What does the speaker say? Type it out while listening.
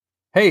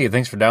Hey,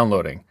 thanks for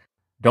downloading.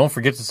 Don't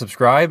forget to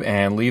subscribe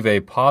and leave a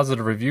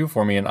positive review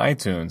for me in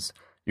iTunes.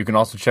 You can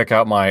also check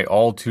out my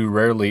all too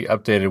rarely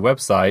updated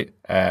website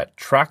at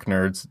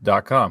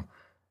tracknerds.com.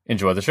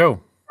 Enjoy the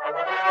show.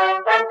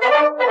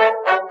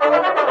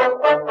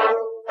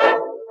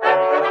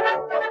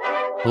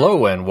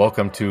 Hello and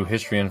welcome to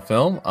History and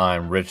Film.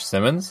 I'm Rich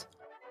Simmons.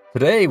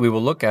 Today we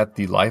will look at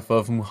the life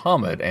of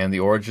Muhammad and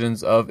the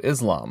origins of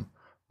Islam.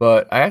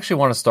 But I actually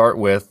want to start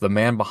with the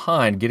man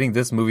behind getting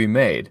this movie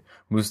made,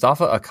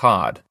 Mustafa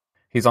Akkad.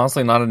 He's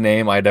honestly not a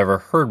name I'd ever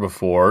heard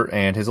before,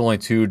 and his only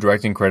two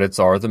directing credits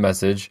are The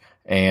Message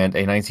and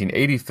a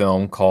 1980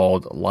 film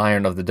called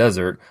Lion of the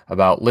Desert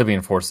about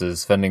Libyan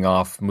forces fending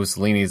off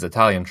Mussolini's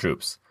Italian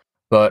troops.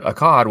 But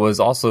Akkad was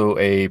also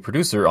a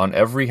producer on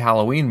every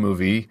Halloween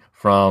movie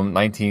from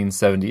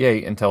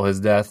 1978 until his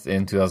death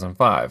in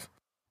 2005.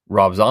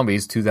 Rob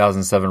Zombie's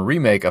 2007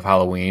 remake of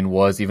Halloween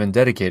was even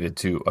dedicated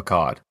to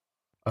Akkad.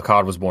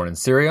 Akkad was born in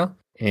Syria.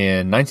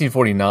 In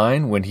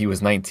 1949, when he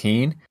was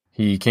 19,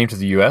 he came to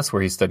the U.S.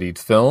 where he studied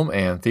film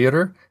and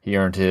theater. He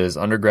earned his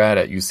undergrad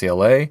at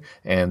UCLA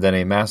and then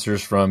a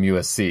master's from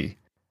USC.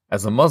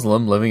 As a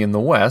Muslim living in the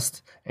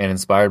West and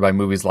inspired by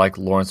movies like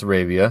Lawrence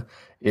Arabia,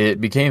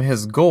 it became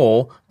his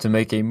goal to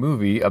make a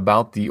movie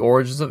about the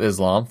origins of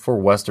Islam for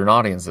Western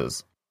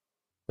audiences.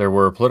 There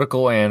were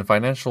political and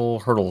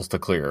financial hurdles to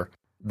clear.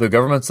 The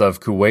governments of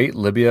Kuwait,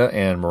 Libya,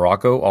 and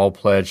Morocco all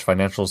pledged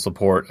financial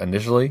support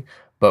initially,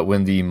 but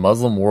when the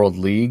Muslim World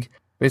League,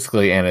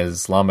 basically an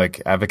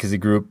Islamic advocacy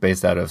group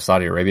based out of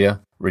Saudi Arabia,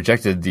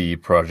 rejected the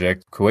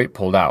project, Kuwait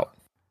pulled out.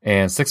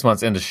 And 6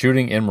 months into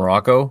shooting in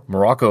Morocco,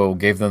 Morocco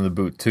gave them the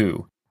boot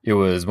too. It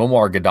was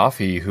Muammar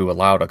Gaddafi who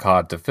allowed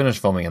Akkad to finish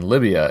filming in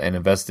Libya and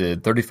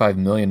invested $35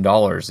 million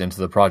into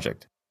the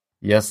project.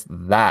 Yes,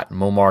 that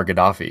Muammar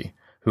Gaddafi,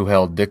 who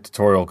held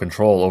dictatorial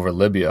control over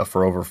Libya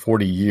for over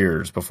 40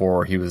 years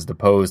before he was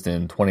deposed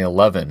in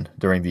 2011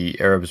 during the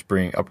Arab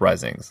Spring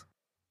uprisings.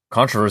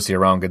 Controversy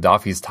around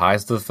Gaddafi's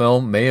ties to the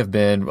film may have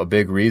been a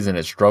big reason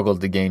it struggled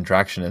to gain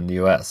traction in the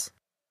US.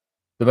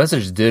 The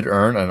Message did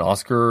earn an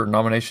Oscar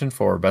nomination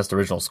for Best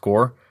Original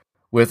Score.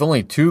 With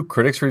only 2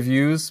 critics'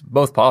 reviews,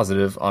 both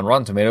positive, on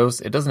Rotten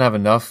Tomatoes, it doesn't have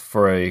enough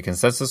for a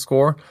consensus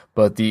score,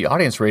 but the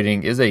audience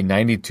rating is a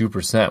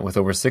 92% with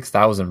over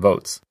 6,000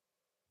 votes.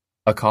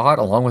 Akkad,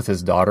 along with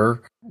his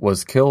daughter,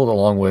 was killed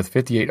along with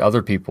 58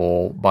 other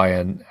people by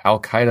an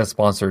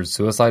Al-Qaeda-sponsored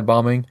suicide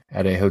bombing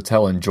at a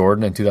hotel in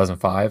Jordan in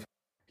 2005.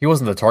 He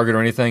wasn't the target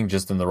or anything,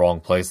 just in the wrong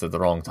place at the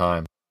wrong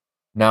time.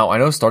 Now, I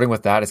know starting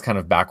with that is kind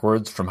of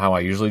backwards from how I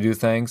usually do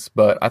things,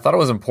 but I thought it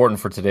was important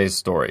for today's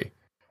story.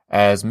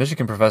 As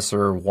Michigan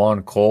professor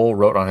Juan Cole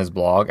wrote on his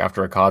blog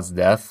after Akkad's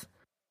death,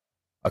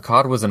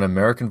 Akkad was an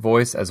American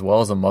voice as well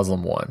as a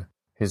Muslim one.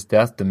 His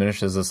death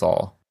diminishes us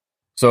all.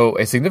 So,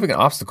 a significant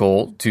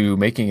obstacle to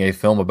making a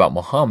film about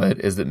Muhammad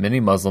is that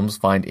many Muslims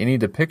find any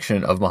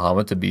depiction of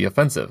Muhammad to be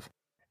offensive.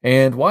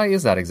 And why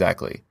is that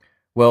exactly?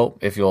 Well,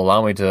 if you'll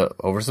allow me to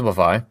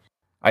oversimplify,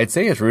 I'd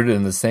say it's rooted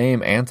in the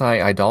same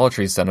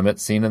anti-idolatry sentiment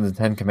seen in the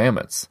Ten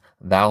Commandments.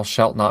 Thou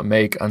shalt not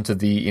make unto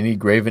thee any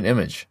graven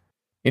image.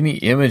 Any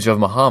image of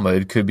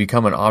Muhammad could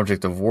become an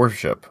object of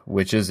worship,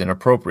 which is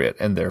inappropriate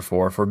and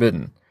therefore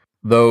forbidden.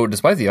 Though,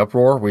 despite the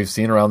uproar we've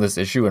seen around this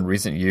issue in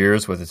recent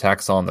years with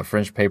attacks on the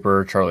French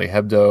paper Charlie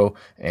Hebdo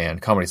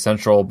and Comedy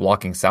Central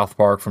blocking South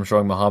Park from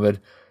showing Muhammad,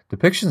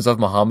 depictions of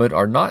Muhammad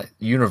are not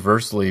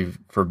universally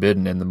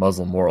forbidden in the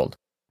Muslim world.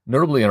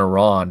 Notably in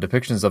Iran,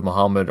 depictions of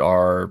Muhammad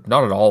are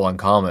not at all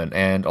uncommon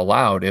and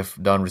allowed if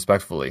done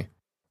respectfully.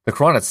 The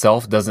Quran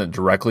itself doesn't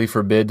directly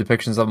forbid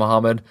depictions of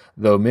Muhammad,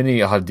 though many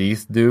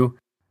ahadith do.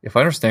 If I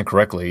understand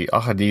correctly,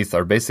 ahadith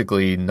are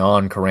basically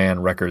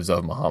non-Quran records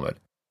of Muhammad.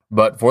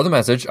 But for The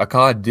Message,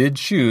 Akkad did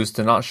choose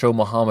to not show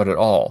Muhammad at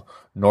all,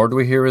 nor do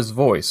we hear his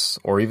voice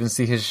or even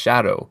see his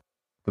shadow.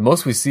 The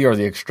most we see are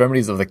the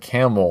extremities of the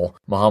camel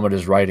Muhammad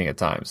is riding at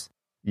times.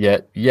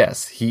 Yet,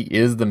 yes, he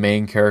is the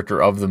main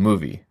character of the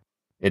movie.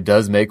 It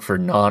does make for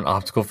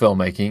non-optical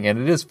filmmaking, and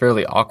it is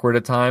fairly awkward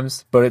at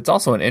times, but it's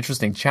also an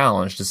interesting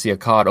challenge to see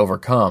Akkad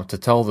overcome to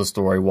tell the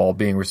story while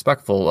being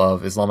respectful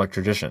of Islamic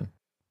tradition.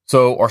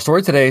 So, our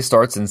story today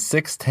starts in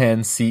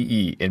 610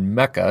 CE in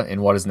Mecca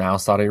in what is now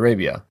Saudi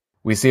Arabia.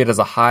 We see it as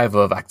a hive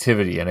of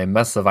activity and a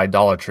mess of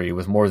idolatry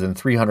with more than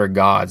 300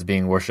 gods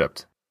being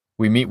worshipped.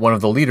 We meet one of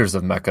the leaders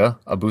of Mecca,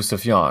 Abu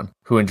Sufyan,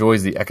 who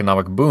enjoys the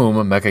economic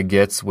boom Mecca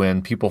gets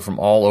when people from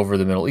all over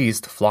the Middle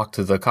East flock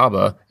to the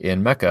Kaaba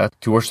in Mecca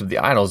to worship the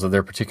idols of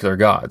their particular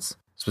gods,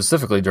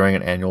 specifically during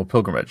an annual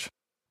pilgrimage.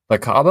 The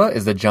Kaaba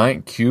is the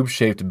giant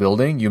cube-shaped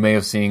building you may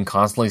have seen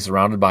constantly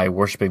surrounded by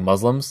worshipping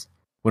Muslims.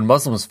 When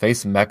Muslims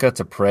face Mecca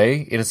to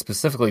pray, it is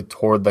specifically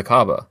toward the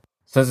Kaaba.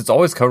 Since it's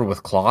always covered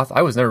with cloth,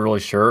 I was never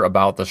really sure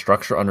about the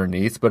structure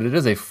underneath, but it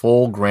is a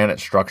full granite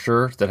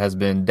structure that has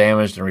been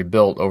damaged and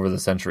rebuilt over the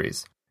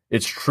centuries.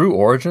 Its true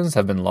origins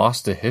have been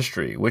lost to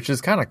history, which is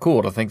kind of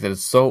cool to think that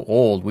it's so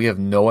old we have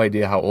no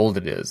idea how old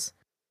it is.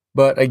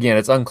 But again,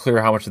 it's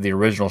unclear how much of the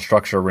original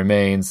structure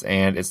remains,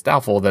 and it's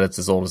doubtful that it's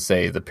as old as,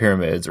 say, the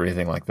pyramids or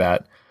anything like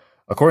that.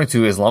 According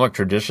to Islamic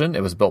tradition,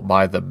 it was built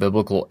by the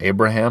biblical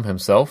Abraham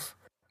himself.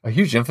 A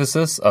huge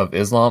emphasis of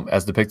Islam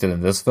as depicted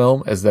in this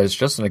film is that it's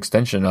just an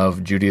extension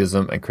of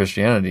Judaism and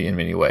Christianity in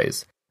many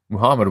ways.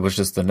 Muhammad was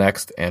just the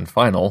next and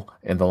final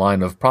in the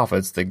line of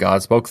prophets that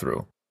God spoke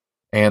through.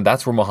 And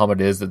that's where Muhammad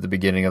is at the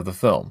beginning of the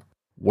film,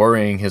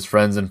 worrying his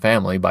friends and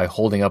family by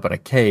holding up in a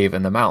cave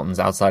in the mountains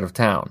outside of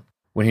town.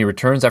 When he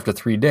returns after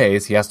 3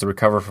 days, he has to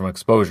recover from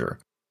exposure.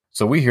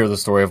 So we hear the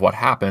story of what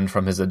happened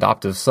from his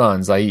adoptive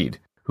son, Zayd,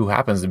 who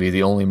happens to be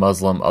the only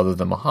Muslim other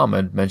than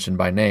Muhammad mentioned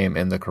by name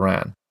in the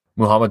Quran.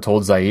 Muhammad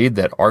told Zayd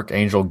that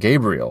Archangel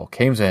Gabriel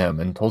came to him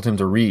and told him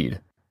to read.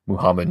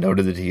 Muhammad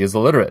noted that he is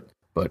illiterate,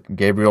 but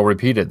Gabriel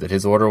repeated that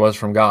his order was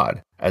from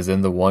God, as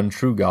in the one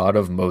true God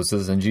of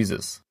Moses and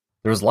Jesus.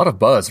 There's a lot of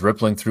buzz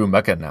rippling through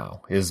Mecca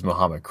now. Is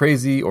Muhammad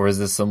crazy, or is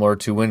this similar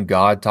to when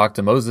God talked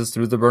to Moses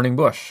through the burning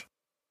bush?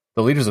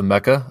 The leaders of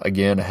Mecca,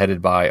 again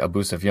headed by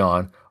Abu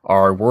Sufyan,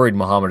 are worried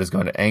Muhammad is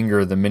going to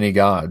anger the many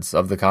gods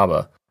of the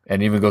Kaaba,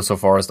 and even go so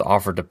far as to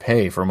offer to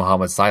pay for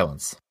Muhammad's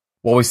silence.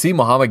 While we see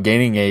Muhammad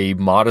gaining a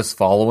modest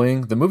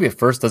following, the movie at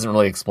first doesn't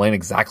really explain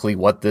exactly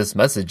what this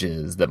message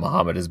is that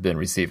Muhammad has been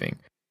receiving.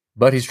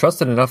 But he's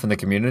trusted enough in the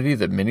community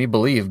that many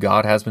believe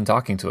God has been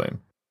talking to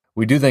him.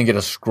 We do then get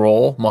a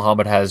scroll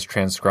Muhammad has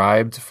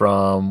transcribed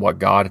from what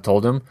God had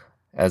told him,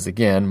 as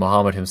again,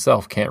 Muhammad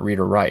himself can't read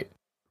or write.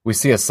 We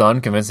see a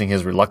son convincing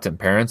his reluctant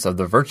parents of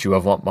the virtue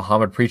of what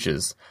Muhammad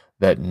preaches,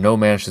 that no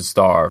man should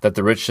starve, that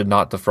the rich should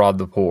not defraud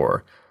the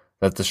poor,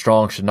 that the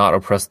strong should not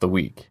oppress the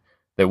weak,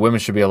 that women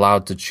should be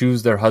allowed to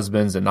choose their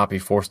husbands and not be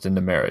forced into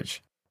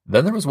marriage.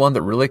 Then there was one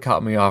that really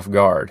caught me off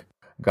guard.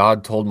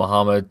 God told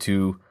Muhammad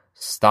to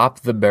stop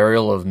the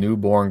burial of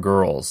newborn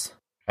girls.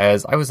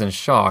 As I was in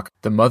shock,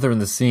 the mother in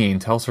the scene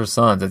tells her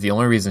son that the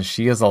only reason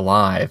she is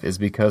alive is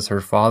because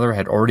her father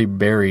had already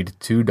buried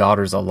 2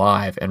 daughters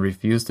alive and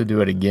refused to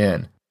do it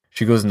again.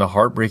 She goes into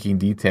heartbreaking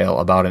detail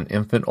about an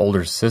infant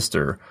older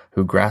sister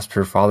who grasped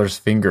her father's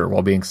finger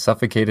while being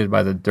suffocated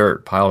by the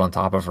dirt piled on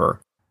top of her.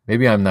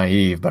 Maybe I'm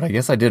naive, but I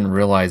guess I didn't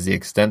realize the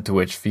extent to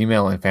which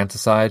female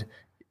infanticide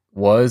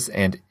was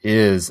and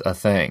is a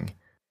thing.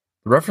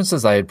 The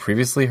references I had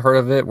previously heard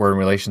of it were in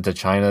relation to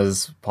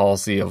China's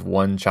policy of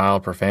 1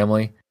 child per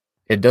family.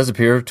 It does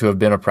appear to have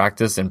been a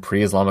practice in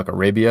pre-Islamic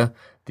Arabia,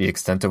 the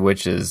extent of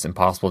which is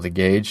impossible to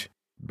gauge.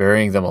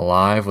 Burying them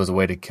alive was a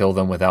way to kill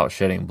them without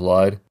shedding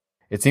blood.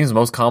 It seems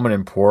most common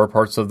in poorer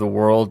parts of the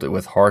world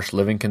with harsh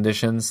living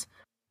conditions.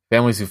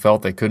 Families who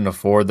felt they couldn't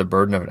afford the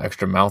burden of an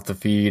extra mouth to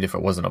feed if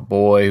it wasn't a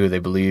boy who they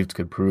believed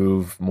could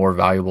prove more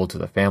valuable to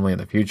the family in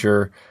the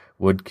future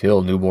would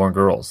kill newborn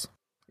girls.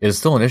 It is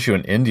still an issue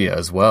in India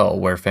as well,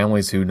 where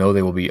families who know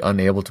they will be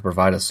unable to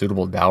provide a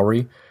suitable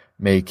dowry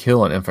may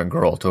kill an infant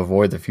girl to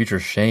avoid the future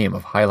shame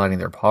of highlighting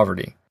their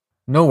poverty.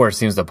 Nowhere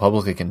seems to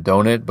publicly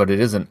condone it, but it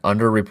is an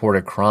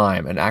underreported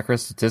crime, and accurate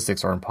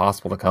statistics are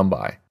impossible to come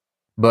by.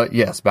 But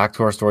yes, back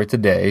to our story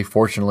today.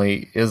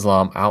 Fortunately,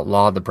 Islam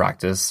outlawed the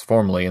practice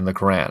formally in the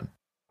Quran,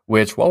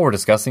 which, while we're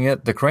discussing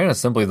it, the Quran is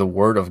simply the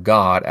word of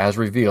God as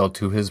revealed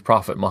to his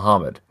prophet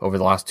Muhammad over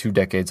the last 2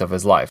 decades of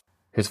his life.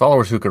 His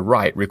followers who could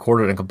write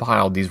recorded and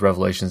compiled these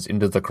revelations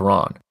into the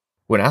Quran.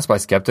 When asked by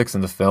skeptics in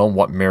the film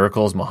what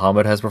miracles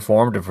Muhammad has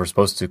performed, if we're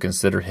supposed to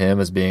consider him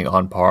as being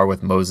on par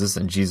with Moses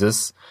and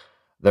Jesus,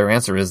 their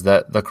answer is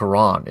that the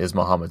Quran is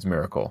Muhammad's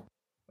miracle.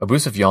 Abu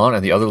Sufyan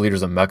and the other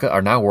leaders of Mecca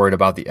are now worried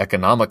about the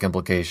economic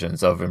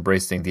implications of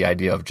embracing the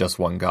idea of just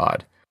one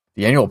God.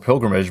 The annual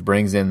pilgrimage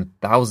brings in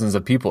thousands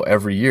of people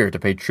every year to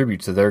pay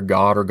tribute to their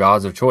god or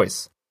gods of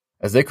choice.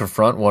 As they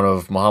confront one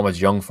of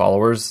Muhammad's young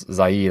followers,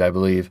 Zayd, I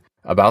believe,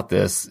 about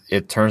this,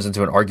 it turns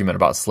into an argument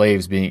about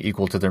slaves being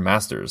equal to their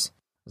masters.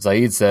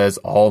 Zayd says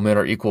all men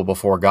are equal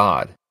before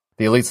God.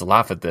 The elites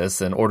laugh at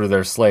this and order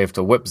their slave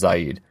to whip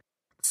Zayd.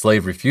 The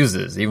slave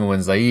refuses, even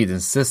when Zayd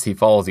insists he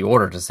follows the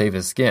order to save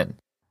his skin.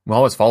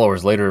 Muhammad's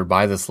followers later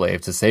buy the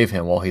slave to save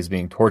him while he's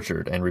being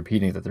tortured and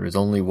repeating that there is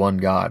only one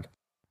God.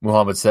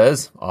 Muhammad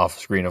says, off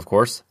screen of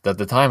course, that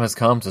the time has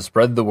come to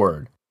spread the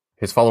word.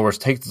 His followers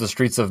take to the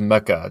streets of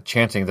Mecca,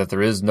 chanting that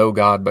there is no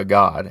God but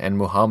God, and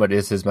Muhammad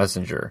is his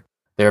messenger.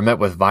 They are met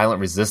with violent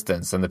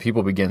resistance, and the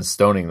people begin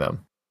stoning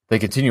them. They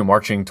continue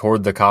marching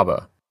toward the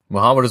Kaaba.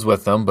 Muhammad is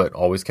with them, but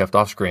always kept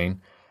off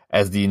screen.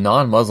 As the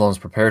non-Muslims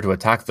prepare to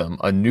attack them,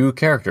 a new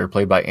character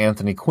played by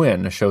Anthony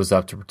Quinn shows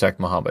up to protect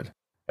Muhammad.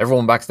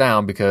 Everyone backs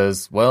down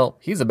because, well,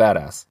 he's a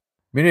badass.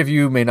 Many of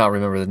you may not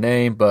remember the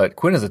name, but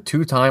Quinn is a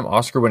 2-time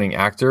Oscar-winning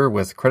actor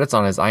with credits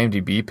on his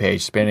IMDb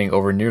page spanning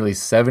over nearly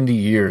 70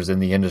 years in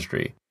the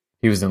industry.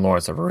 He was in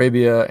Lawrence of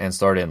Arabia and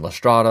starred in La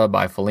Strada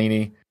by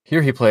Fellini.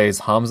 Here he plays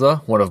Hamza,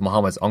 one of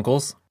Muhammad's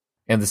uncles.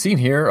 And the scene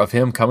here of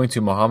him coming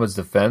to Muhammad's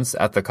defense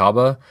at the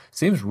Kaaba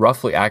seems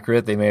roughly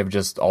accurate. They may have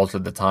just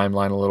altered the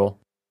timeline a little.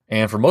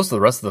 And for most of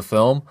the rest of the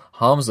film,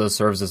 Hamza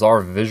serves as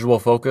our visual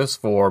focus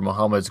for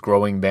Muhammad's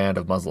growing band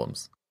of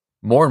Muslims.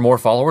 More and more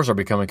followers are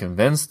becoming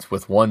convinced,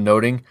 with one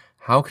noting,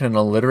 how can an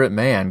illiterate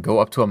man go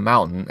up to a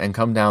mountain and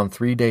come down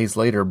 3 days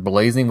later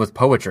blazing with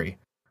poetry?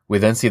 We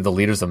then see the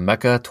leaders of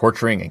Mecca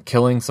torturing and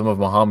killing some of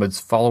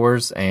Muhammad's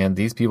followers, and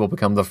these people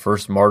become the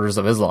first martyrs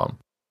of Islam.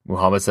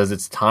 Muhammad says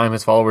it's time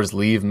his followers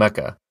leave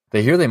Mecca.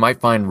 They hear they might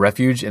find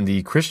refuge in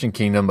the Christian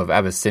kingdom of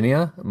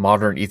Abyssinia,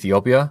 modern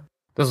Ethiopia.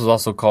 This was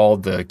also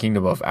called the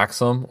Kingdom of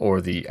Axum,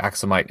 or the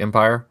Axumite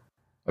Empire.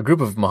 A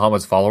group of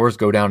Muhammad's followers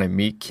go down and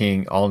meet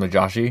King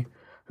al-Najashi,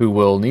 who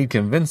will need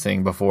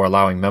convincing before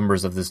allowing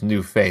members of this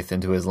new faith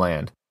into his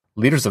land.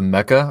 Leaders of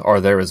Mecca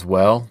are there as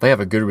well. They have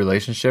a good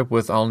relationship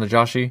with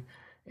al-Najashi,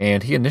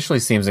 and he initially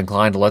seems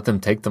inclined to let them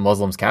take the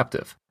Muslims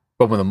captive.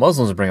 But when the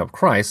Muslims bring up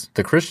Christ,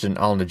 the Christian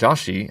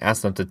al-Najashi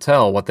asks them to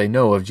tell what they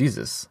know of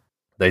Jesus.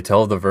 They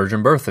tell of the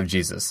virgin birth of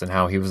Jesus and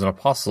how he was an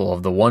apostle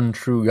of the one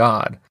true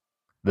God.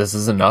 This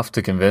is enough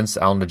to convince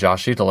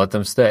al-Najashi to let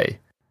them stay.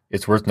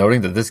 It's worth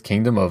noting that this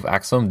kingdom of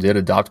Axum did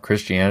adopt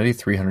Christianity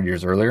 300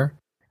 years earlier,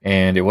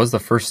 and it was the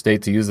first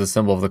state to use the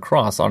symbol of the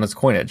cross on its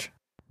coinage.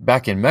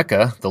 Back in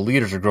Mecca, the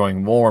leaders are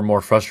growing more and more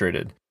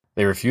frustrated.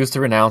 They refuse to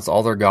renounce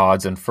all their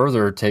gods and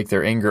further take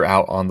their anger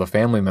out on the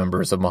family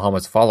members of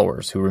Muhammad's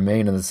followers who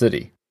remain in the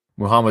city.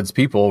 Muhammad's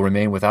people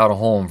remain without a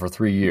home for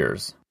 3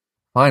 years.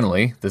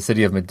 Finally, the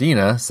city of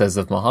Medina says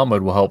if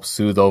Muhammad will help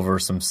soothe over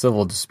some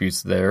civil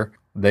disputes there,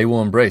 they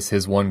will embrace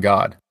his one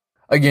God.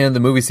 Again, the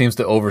movie seems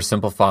to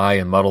oversimplify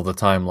and muddle the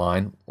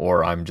timeline,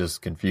 or I'm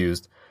just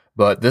confused,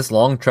 but this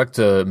long trek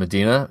to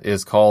Medina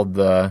is called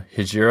the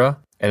Hijra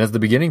and is the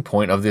beginning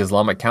point of the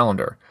Islamic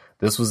calendar.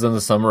 This was in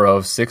the summer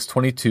of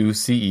 622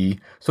 CE,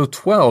 so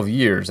 12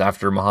 years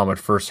after Muhammad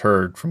first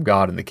heard from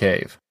God in the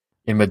cave.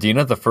 In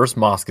Medina, the first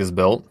mosque is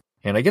built,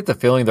 and I get the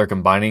feeling they're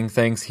combining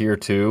things here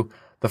too.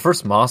 The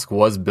first mosque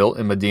was built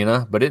in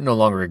Medina, but it no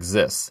longer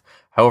exists.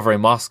 However, a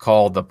mosque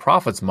called the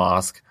Prophet's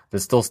Mosque that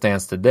still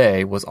stands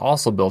today was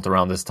also built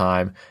around this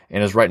time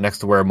and is right next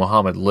to where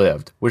Muhammad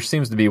lived, which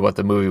seems to be what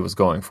the movie was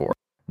going for.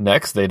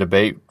 Next, they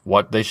debate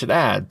what they should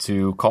add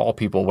to call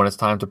people when it's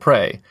time to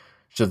pray.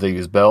 Should they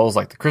use bells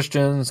like the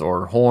Christians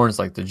or horns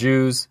like the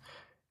Jews?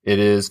 It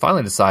is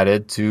finally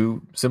decided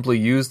to simply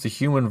use the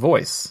human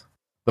voice.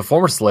 The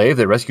former slave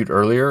they rescued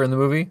earlier in the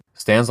movie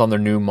stands on their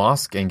new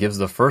mosque and gives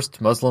the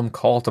first Muslim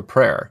call to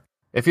prayer.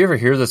 If you ever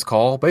hear this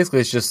call, basically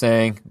it's just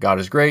saying, God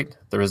is great,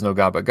 there is no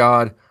God but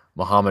God,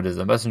 Muhammad is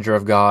the messenger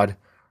of God,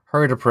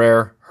 hurry to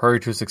prayer, hurry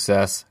to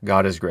success,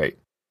 God is great.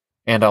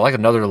 And I like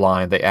another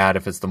line they add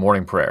if it's the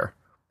morning prayer.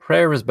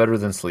 Prayer is better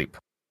than sleep.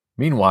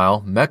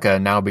 Meanwhile, Mecca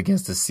now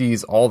begins to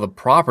seize all the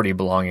property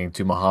belonging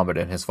to Muhammad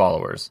and his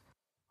followers.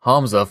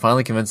 Hamza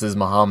finally convinces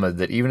Muhammad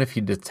that even if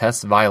he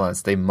detests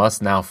violence, they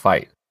must now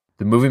fight.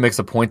 The movie makes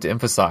a point to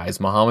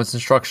emphasize Muhammad's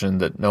instruction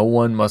that no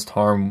one must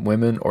harm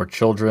women or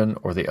children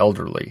or the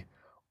elderly.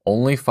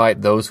 Only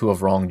fight those who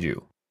have wronged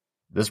you.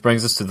 This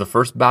brings us to the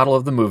first battle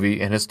of the movie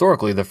and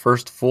historically the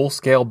first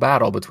full-scale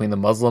battle between the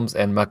Muslims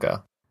and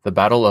Mecca, the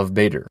Battle of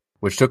Badr,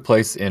 which took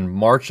place in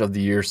March of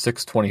the year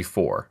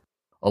 624.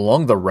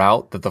 Along the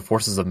route that the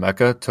forces of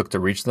Mecca took to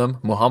reach them,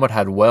 Muhammad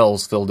had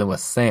wells filled in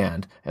with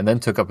sand and then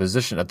took up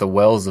position at the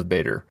wells of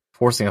Badr,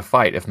 forcing a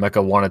fight if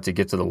Mecca wanted to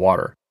get to the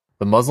water.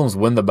 The Muslims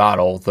win the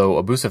battle, though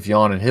Abu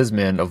Sufyan and his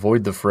men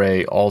avoid the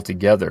fray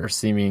altogether,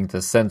 seeming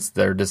to sense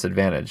their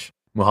disadvantage.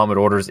 Muhammad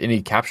orders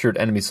any captured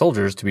enemy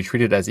soldiers to be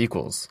treated as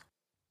equals.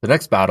 The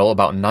next battle,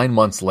 about 9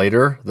 months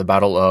later, the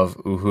Battle of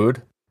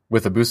Uhud,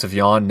 with Abu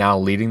Sufyan now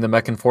leading the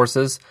Meccan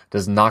forces,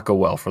 does not go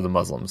well for the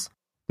Muslims.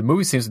 The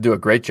movie seems to do a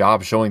great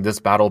job showing this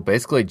battle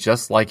basically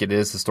just like it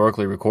is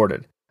historically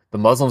recorded. The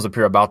Muslims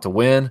appear about to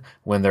win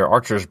when their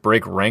archers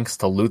break ranks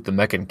to loot the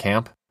Meccan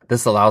camp.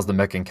 This allows the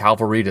Meccan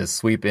cavalry to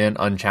sweep in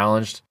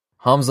unchallenged.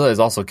 Hamza is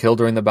also killed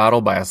during the battle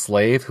by a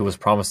slave who was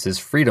promised his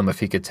freedom if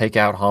he could take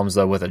out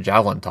Hamza with a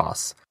javelin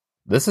toss.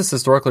 This is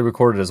historically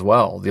recorded as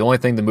well. The only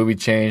thing the movie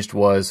changed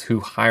was who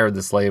hired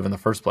the slave in the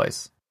first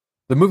place.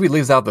 The movie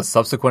leaves out the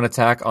subsequent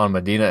attack on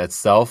Medina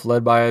itself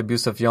led by Abu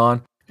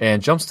Sufyan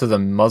and jumps to the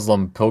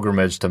Muslim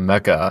pilgrimage to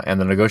Mecca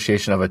and the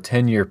negotiation of a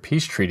 10-year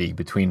peace treaty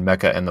between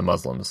Mecca and the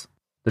Muslims.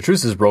 The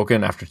truce is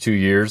broken after 2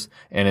 years,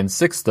 and in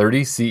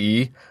 630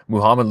 CE,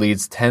 Muhammad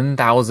leads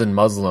 10,000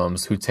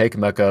 Muslims who take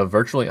Mecca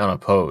virtually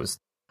unopposed.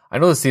 I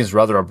know this seems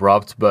rather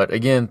abrupt, but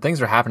again,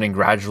 things are happening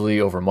gradually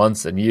over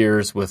months and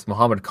years, with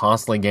Muhammad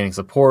constantly gaining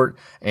support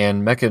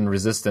and Meccan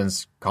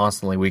resistance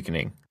constantly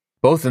weakening.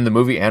 Both in the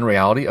movie and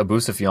reality, Abu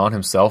Sufyan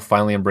himself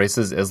finally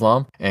embraces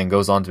Islam and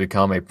goes on to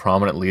become a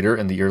prominent leader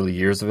in the early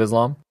years of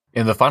Islam.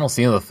 In the final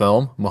scene of the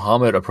film,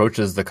 Muhammad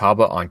approaches the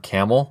Kaaba on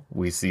camel.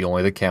 We see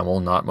only the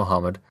camel, not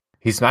Muhammad.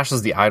 He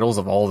smashes the idols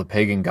of all the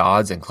pagan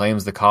gods and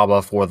claims the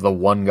Kaaba for the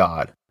one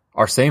God.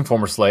 Our same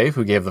former slave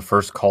who gave the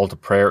first call to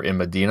prayer in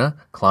Medina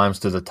climbs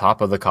to the top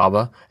of the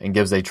Kaaba and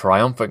gives a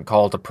triumphant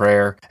call to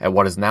prayer at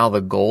what is now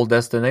the goal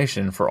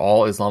destination for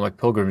all Islamic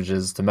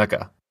pilgrimages to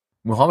Mecca.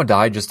 Muhammad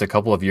died just a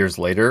couple of years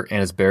later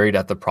and is buried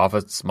at the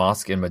Prophet's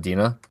Mosque in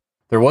Medina.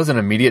 There was an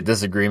immediate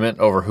disagreement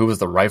over who was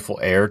the rightful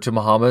heir to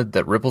Muhammad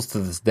that ripples to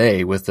this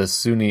day with the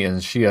Sunni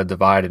and Shia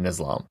divide in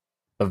Islam.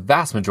 The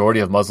vast majority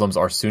of Muslims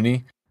are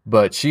Sunni,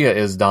 but Shia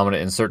is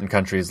dominant in certain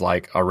countries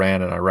like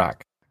Iran and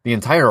Iraq. The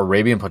entire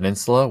Arabian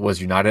Peninsula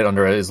was united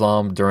under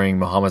Islam during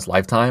Muhammad's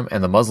lifetime,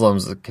 and the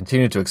Muslims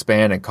continued to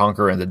expand and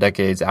conquer in the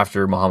decades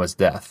after Muhammad's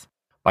death.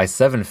 By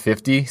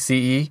 750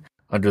 CE,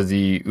 under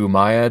the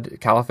Umayyad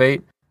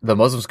Caliphate, The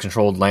Muslims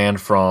controlled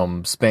land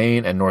from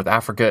Spain and North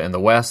Africa in the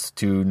west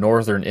to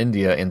northern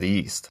India in the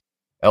east.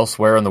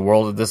 Elsewhere in the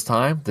world at this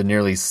time, the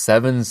nearly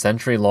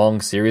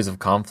 7-century-long series of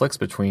conflicts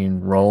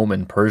between Rome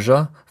and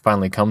Persia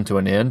finally come to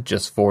an end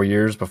just 4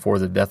 years before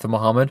the death of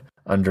Muhammad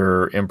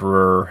under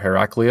Emperor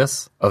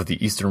Heraclius of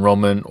the Eastern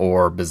Roman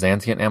or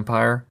Byzantine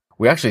Empire.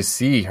 We actually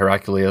see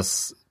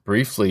Heraclius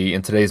briefly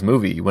in today's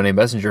movie when a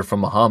messenger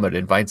from Muhammad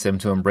invites him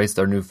to embrace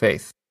their new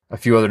faith. A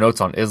few other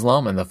notes on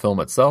Islam and the film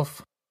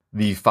itself.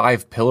 The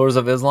 5 pillars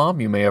of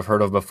Islam you may have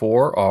heard of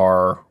before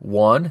are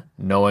 1.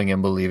 Knowing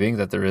and believing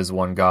that there is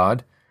one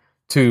God.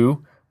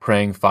 2.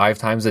 Praying 5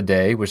 times a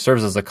day, which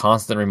serves as a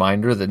constant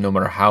reminder that no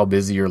matter how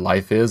busy your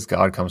life is,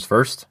 God comes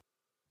first.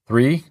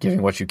 3.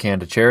 Giving what you can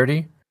to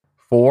charity.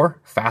 4.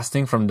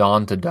 Fasting from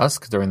dawn to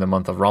dusk during the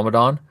month of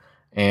Ramadan.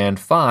 And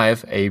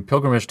 5. A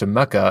pilgrimage to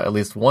Mecca at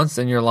least once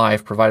in your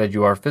life, provided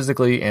you are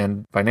physically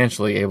and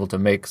financially able to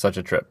make such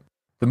a trip.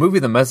 The movie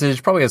The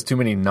Message probably has too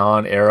many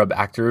non-Arab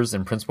actors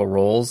in principal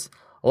roles,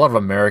 a lot of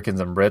Americans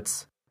and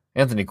Brits.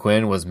 Anthony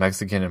Quinn was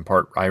Mexican and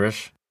part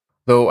Irish.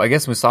 Though I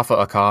guess Mustafa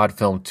Akkad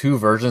filmed 2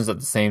 versions at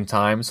the same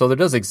time, so there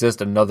does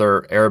exist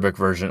another Arabic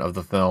version of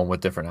the film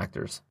with different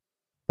actors.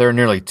 There are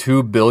nearly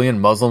 2 billion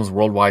Muslims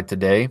worldwide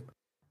today,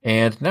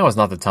 and now is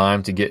not the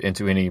time to get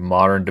into any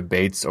modern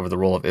debates over the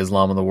role of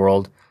Islam in the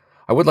world.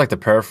 I would like to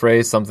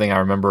paraphrase something I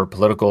remember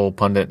political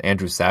pundit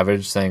Andrew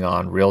Savage saying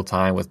on Real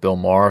Time with Bill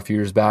Maher a few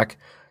years back: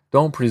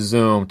 "Don't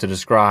presume to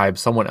describe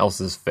someone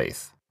else's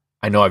faith."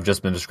 I know I've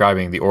just been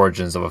describing the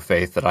origins of a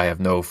faith that I have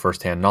no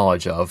first-hand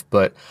knowledge of,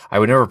 but I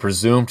would never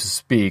presume to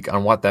speak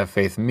on what that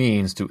faith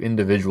means to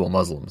individual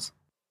Muslims.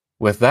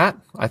 With that,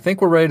 I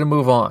think we're ready to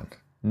move on.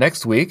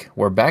 Next week,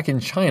 we're back in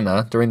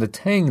China during the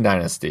Tang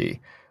Dynasty,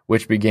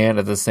 which began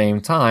at the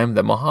same time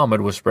that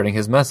Muhammad was spreading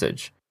his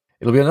message.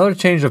 It'll be another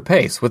change of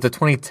pace with the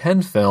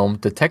 2010 film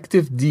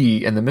Detective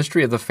Dee and the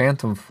Mystery of the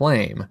Phantom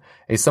Flame,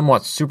 a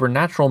somewhat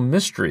supernatural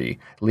mystery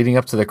leading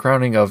up to the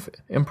crowning of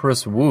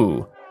Empress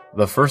Wu,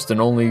 the first and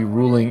only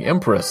ruling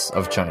empress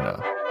of China.